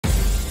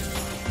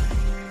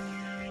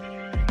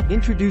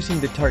Introducing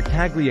the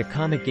Tartaglia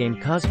comic game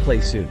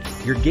cosplay suit,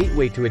 your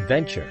gateway to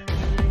adventure.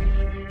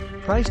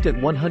 Priced at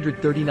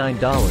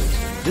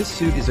 $139, this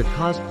suit is a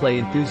cosplay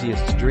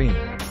enthusiast's dream.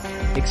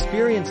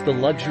 Experience the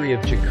luxury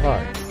of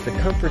jacquard, the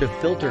comfort of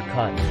filter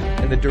cotton,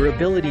 and the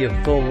durability of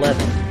faux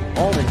leather,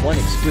 all in one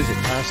exquisite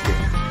costume.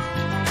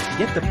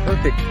 Get the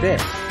perfect fit.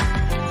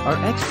 Our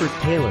expert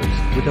tailors,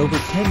 with over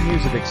 10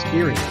 years of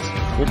experience,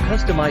 will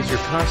customize your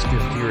costume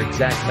to your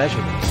exact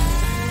measurements.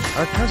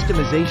 Our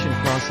customization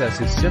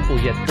process is simple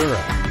yet thorough,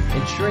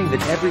 ensuring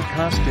that every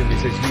costume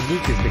is as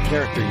unique as the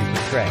character you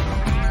portray.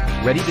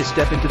 Ready to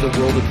step into the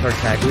world of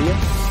Tartaglia?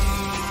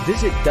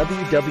 Visit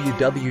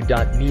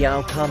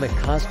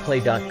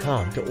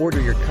www.meowcomiccosplay.com to order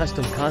your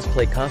custom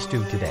cosplay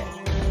costume today.